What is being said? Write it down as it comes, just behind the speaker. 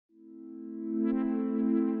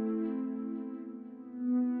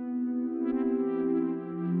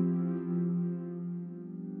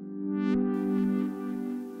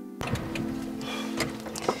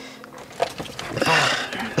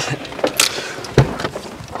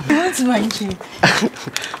What's my dream?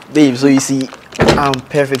 Babe, so you see, I'm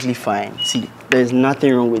perfectly fine. See, there's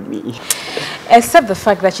nothing wrong with me. Except the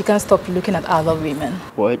fact that you can't stop looking at other women.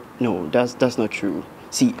 What? No, that's not true.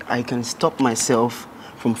 See, I can stop myself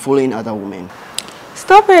from following other women.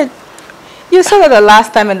 Stop it. You saw that the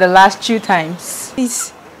last time and the last 2 times.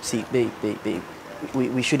 Please. See, babe.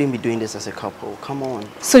 We shouldn't be doing this as a couple. Come on.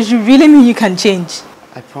 So you really mean you can change?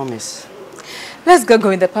 I promise. Let's go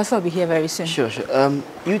in. The pastor will be here very soon. Sure.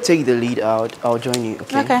 You take the lead out. I'll join you,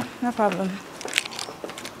 okay? Okay, no problem.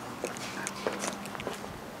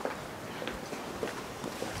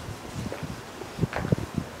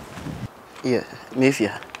 Yeah,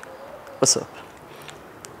 Mayfair. What's up?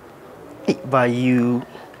 Hey, by you,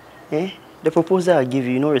 the proposal I give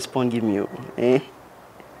you, no respond, give me,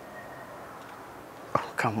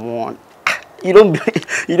 Oh, come on. You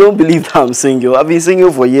don't believe that I'm single. I've been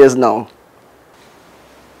single for years now.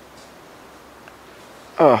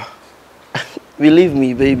 Oh, believe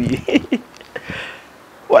me, baby.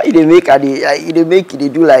 Why they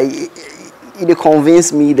do like, they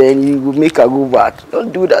convince me, then you will make her go back.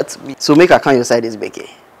 Don't do that to me. So make her count your side is Becky.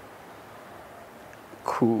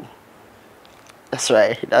 Cool. That's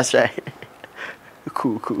right.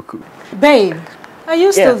 Cool. Babe, are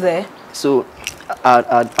you still there? So,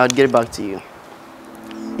 I'll get back to you.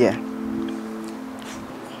 Yeah.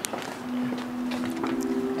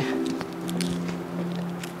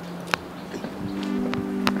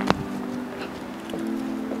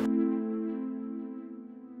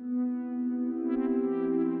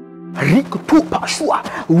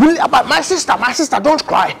 My sister, don't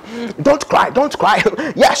cry.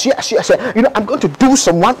 Yes. You know, I'm going to do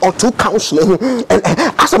some 1 or 2 counseling, and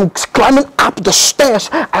as I'm climbing up the stairs,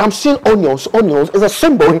 I am seeing onions. Is a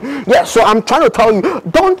symbol. Yeah, so I'm trying to tell you,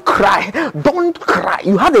 don't cry.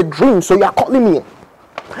 You had a dream, so you are calling me.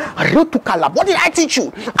 What did I teach you?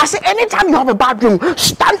 I said, anytime you have a bad dream,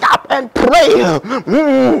 stand up and pray.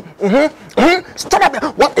 Stand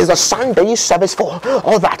up. What is a Sunday service for?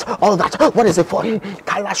 All that. What is it for? You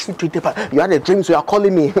had a dream, so you are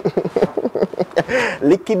calling me.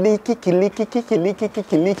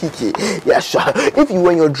 Yes, if you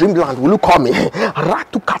were in your dreamland, will you call me?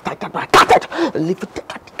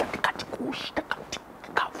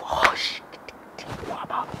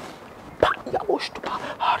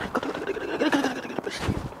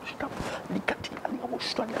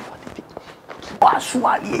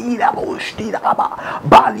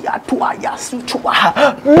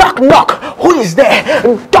 Knock. Who is there?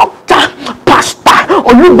 Doctor, pastor,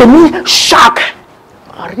 or you the me shark?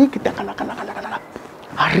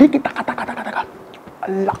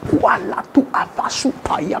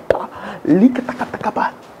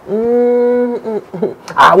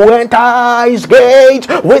 I went Ice Gate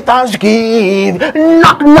with us give.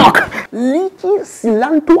 Knock.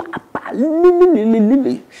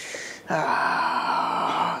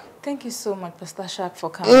 Thank you so much, Pastor Shark, for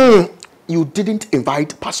coming. You didn't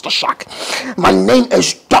invite Pastor Shark. My name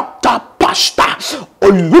is Dr. Pastor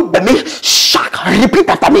Olubemi Shark. Repeat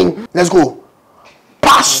after me. Let's go.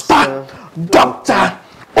 Pastor Dr.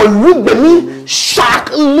 Olubemi Shark.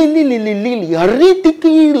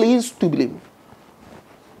 Ridiculous to believe.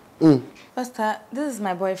 Pastor, this is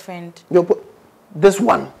my boyfriend. This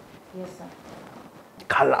one. Yes, sir.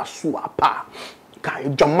 Kalasuapa.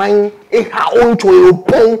 What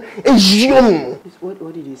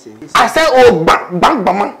did he say? I said,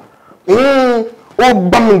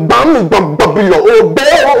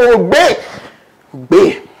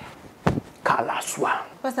 obey. Kalaswa.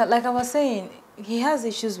 Pastor, like I was saying, he has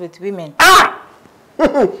issues with women.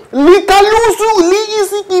 Let me tell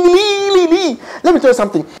you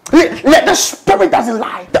something. Let the spirit doesn't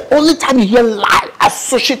lie. The only time you hear lie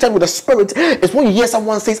associated with the spirit is when you hear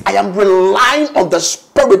someone says, I am relying on the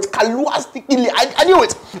spirit. I knew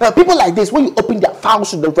it. People like this, when you open their files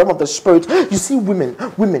to the realm of the spirit, you see women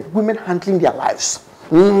handling their lives.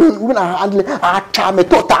 Women are handling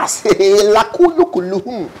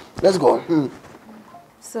Let's go.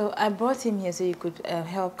 So I brought him here so you could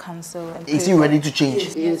help counsel. And is he ready to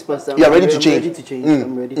change? Yes, Pastor. You are ready to change?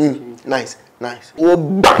 I'm ready to change. Nice.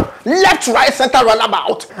 Left, right, center,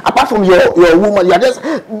 runabout. Apart from your woman, you are just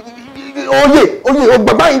like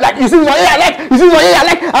you see my hair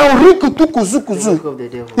like I read kuzu. The work of the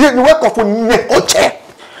devil. Yeah, the work of Oche.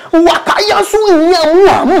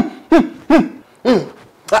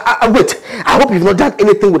 Wait, I hope you've not done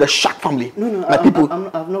anything with the Shark family. No, I've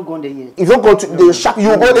not gone there yet. You've not gone to the Shark, you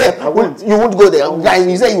will go there. You won't go there. Guys,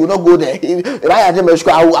 you say you will not go there. If I had him at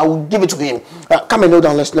school, I will give it to him. Come and kneel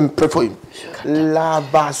down, let me pray for him.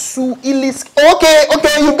 Lavasu Ilis. Okay,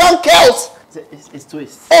 you done chaos. It's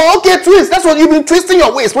twist. Oh, okay, twist. That's what you've been twisting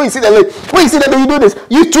your waist. When you see the lady, you do this.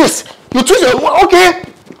 You twist. You twist your, okay.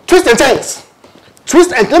 Twist and turns.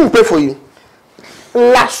 Twist and let me pray for you.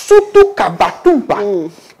 La sutu kabatumba.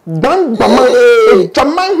 Dan bama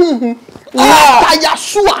jaman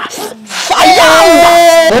Tayasua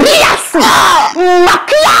Fayamba Riasu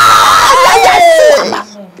Makia Yasua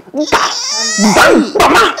Dan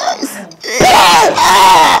bama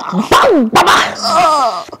Bang baba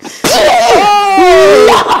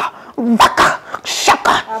Baka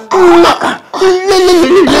Shaka Maka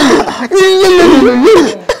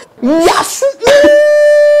Yasu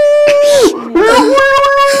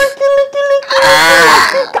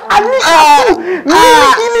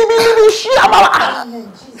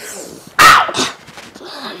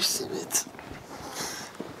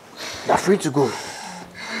They're free to go.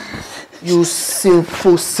 You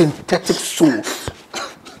sinful synthetic souls.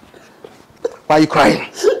 Why are you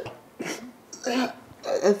crying?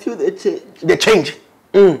 I feel the change. The change.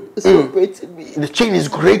 It's so great in me. The change is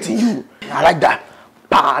great in you. I like that.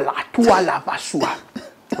 Pala tua lavasua.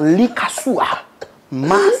 Likasua.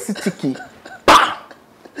 Masitiki. Pa.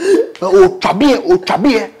 Oh,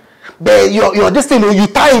 chabie. But your this thing, you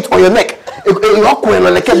tie it on your neck.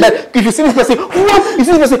 If you see this person,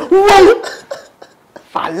 run.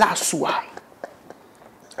 Falasua.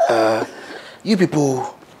 You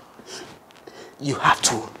people, you have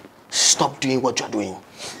to stop doing what you're doing.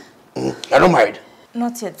 You're not married.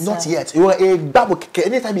 Not yet, sir. Not yet. You are a double kicker.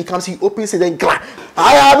 Anytime he comes, he opens it and glad.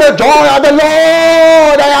 I am the joy of the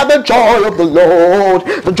Lord. I am the joy of the Lord.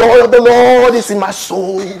 The joy of the Lord is in my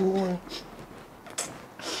soul.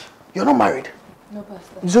 You're not married. No,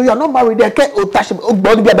 Pastor. So you're not married. Left,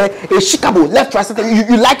 right, center.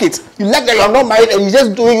 You like it. You like that you're not married and you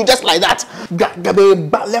just do you just like that.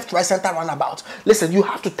 Left, right, center, roundabout. Listen, you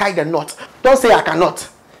have to tie the knot. Don't say I cannot.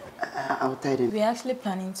 I'll tie them. We're actually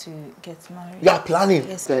planning to get married. You are planning.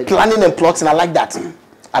 Yes, sir. Planning and plotting. I like that.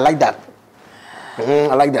 I like that.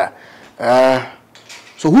 I like that.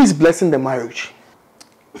 So who is blessing the marriage?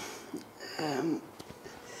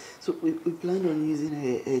 So we planned on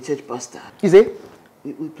using a church pastor. Is it?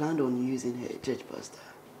 We planned on using a church pastor.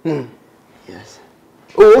 Yes.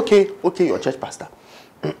 Oh, okay. Okay, your church pastor.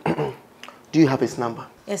 Do you have his number?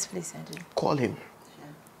 Yes, please, I do. Call him.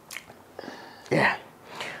 Yeah.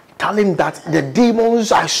 Tell him that the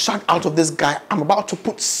demons I shut out of this guy, I'm about to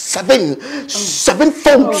put seven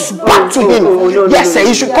phones back to him. Yes, sir,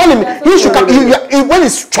 you should call him. He should come. When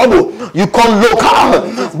it's trouble, you call local.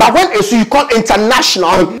 But when it's you call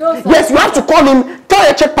international. Yes, you have to call him. Tell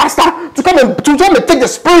your church pastor to come and take the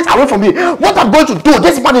spirit away from me. What I'm going to do,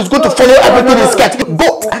 this man is going to follow everything he's get.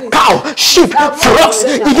 Goat, cow, sheep, frogs,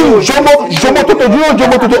 eating jomo, the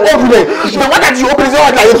one that you open his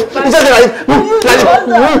eyes like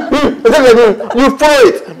you follow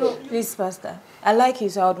it. Please, Pastor. I like you,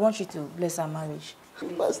 so I would want you to bless our marriage.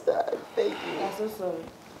 Pastor, thank you. I'm so sorry.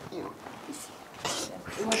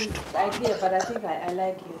 I did, but I think I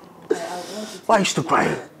like you. I want you to. Why are you still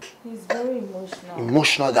crying? He's very emotional.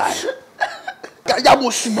 Emotional guy.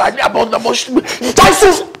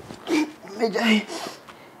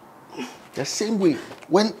 The same way,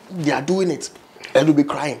 when they are doing it, they will be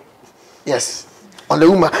crying. Yes. On the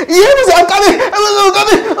woman. Yes, I'm coming.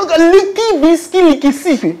 Licky,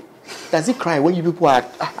 sippy. Does he cry when you people are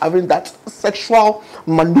having that sexual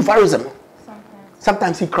maneuverism?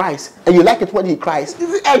 Sometimes he cries. And you like it when he cries.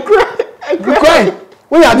 I cry. You cry.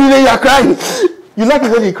 When you are doing it, you are crying. You like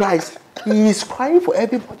it when he cries. He is crying for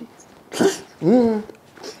everybody.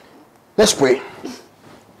 Let's pray.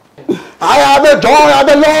 I am the joy of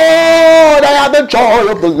the Lord. I am the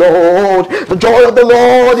joy of the Lord. The joy of the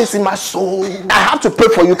Lord is in my soul. I have to pray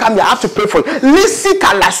for you. Come here. I have to pray for you. Lisi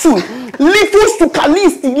kalasu. Lifus to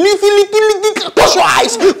kalisti. Lifi. Close your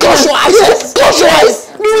eyes. Close your eyes. Close your eyes.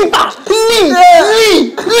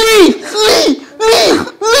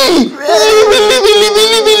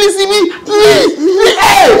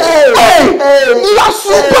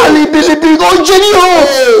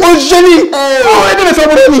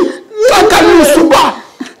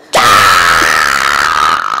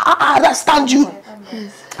 I understand you.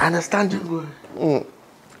 I understand you.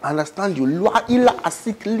 I understand you. Lua ila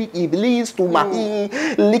asikli iblis to mahi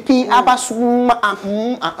liki abasuma.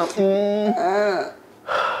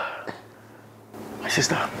 My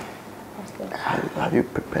sister, have you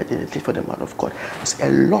prepared anything for the man of God? There's a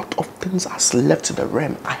lot of things has left to the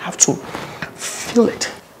realm. I have to feel it.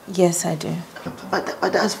 Yes, I do. But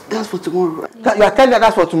that's for tomorrow. You are telling that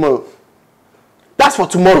that's for tomorrow. That's for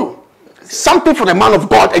tomorrow. Something for the man of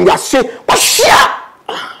God, and you are saying, "What's here,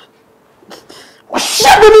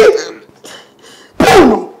 baby?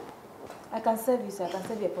 Boom!" I can serve you, sir. I can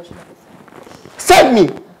serve you a portion of it, sir. Serve me.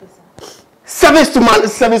 Okay, sir. Service to man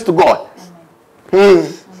is service to God. Amen.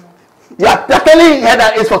 Hmm. Yeah, they're telling her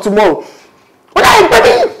that it's for tomorrow. What are you,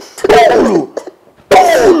 baby?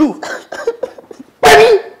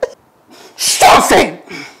 Baby! Stop saying!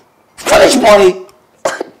 Foolish boy!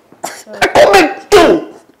 I come back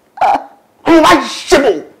too! I'm like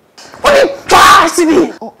shibble! What are you trying to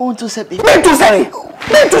me? Oh, to Sebi.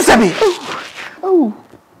 Oh.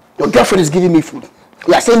 Your girlfriend is giving me food.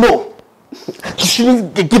 You are saying no. You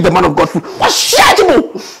shouldn't give the man of God food. What shit,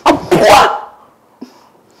 you? I'm poor!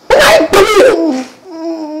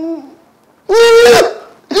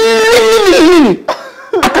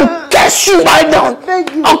 I can guess you right now.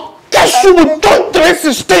 Thank you. I'll guess you with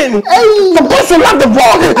 316. For those who love the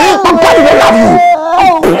world, but God will love you.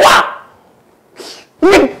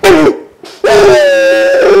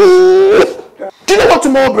 Do you know what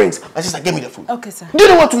tomorrow brings? My sister, give me the food. Okay, sir. Do you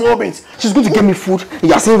know what tomorrow brings? She's going to give me food.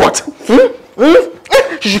 You are saying what?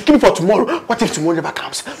 She should keep it for tomorrow. What if tomorrow never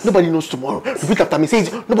comes? Nobody knows tomorrow. Repeat after me. Say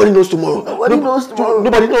it. Nobody knows tomorrow. Nobody knows tomorrow.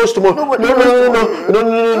 Nobody knows tomorrow. No. Nobody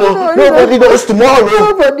knows Nobody knows tomorrow.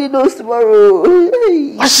 Nobody knows tomorrow.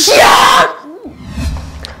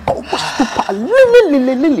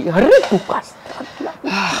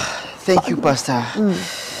 Thank you, Pastor.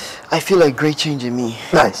 I feel a great change in me.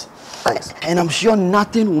 Nice. And I'm sure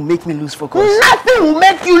nothing will make me lose focus. Nothing will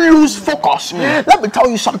make you lose focus. Let me tell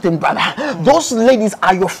you something, brother. Those ladies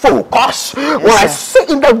are your focus. When I sit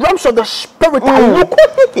in the realms of the spirit, I look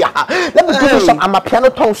at you. Let me give you some. I'm a piano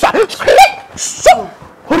tone.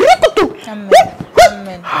 Amen.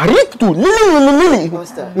 Amen.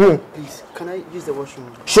 Pastor, please, can I use the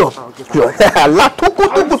washroom? Sure.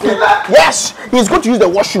 Yes, he's going to use the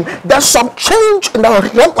washroom. There's some change in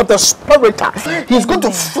the realm of the spirit. He's going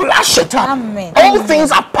to flash it up. Amen. All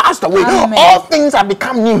things are passed away. Amen. All things have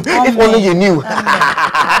become new. If only you knew.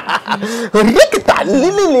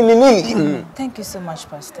 Thank you so much,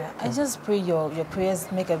 Pastor. I just pray your prayers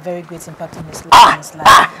make a very great impact on his life.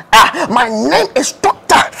 My name is Dr.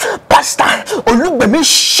 Pastor Olugbemi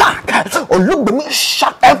Shak. Olugbemi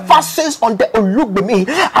Shak. Emphasis on the Olugbemi.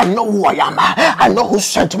 I know who I am. I know who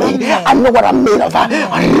sent me. Amen. I know what I'm made of.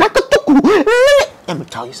 Let me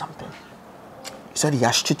tell you something. You said he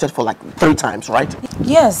has cheated for like 3 times, right?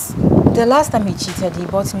 Yes. The last time he cheated, he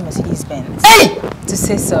bought me Mercedes Benz. Hey! To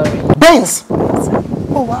say sorry. Benz! Yes, sir.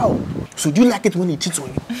 Oh, wow. So do you like it when he cheats on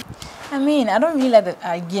you? I mean, I don't really like the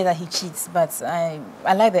idea that he cheats, but I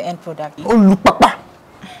like the end product. Oh, look, Papa.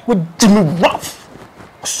 What did me rough?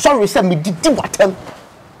 Sorry, sir, me did what him.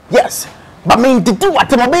 Yes. But me did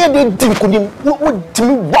what him. I did what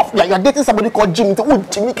Jimmy rough. Like you're dating somebody called Jimmy.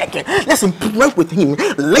 What Jimmy Keke. Listen, pray with him.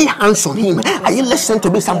 Lay hands on him. Are you listening to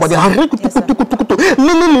me, somebody? Yes,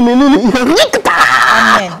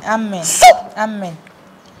 Amen. Amen.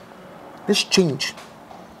 This change.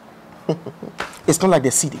 It's not like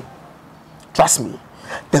the seeding. Trust me.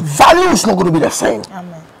 The value is not going to be the same.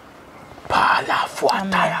 Amen.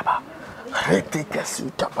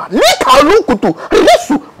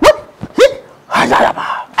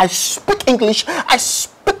 I speak English, I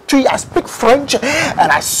speak Tree, I speak French,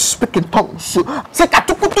 and I speak in tongues. Say yes,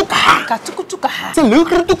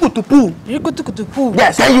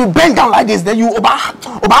 then you bend down like this, then you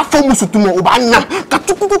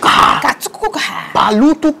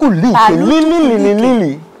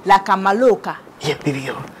Yeah, baby.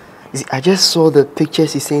 You see, I just saw the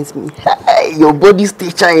pictures he sent me. Hey, your body's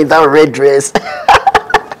teacher in that red dress.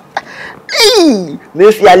 Hey,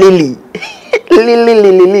 Mafia Lily.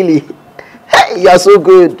 Lily. Hey, you are so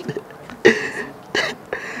good.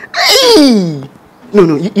 Hey.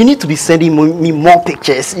 No, you need to be sending me more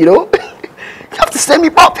pictures, you know? You have to send me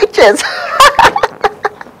more pictures.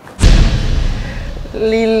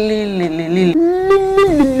 Lily.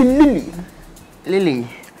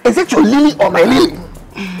 Is it your lily or my lily?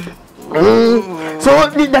 So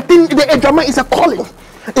the thing, the drama is a calling.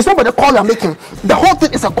 It's not about the call you're making. The whole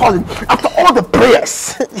thing is a calling. After all the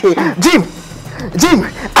prayers, Jim,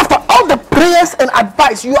 after all the prayers and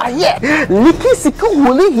advice, you are here. You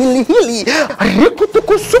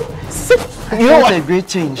know what? That's a great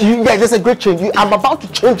change. Yeah, there's a great change. I'm about to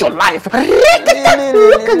change your life. Let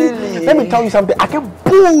me tell you something. I can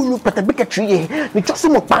pull you, but the bigger tree. I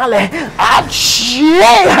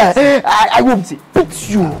will beat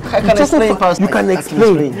you. I can explain, Pastor. You can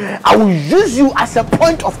explain. I will use you as a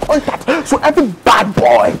point of contact. So every bad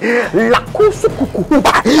boy,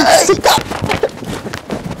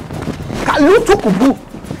 Kalutukubu,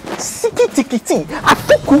 Siki Tikiti,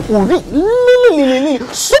 Atuku Uri,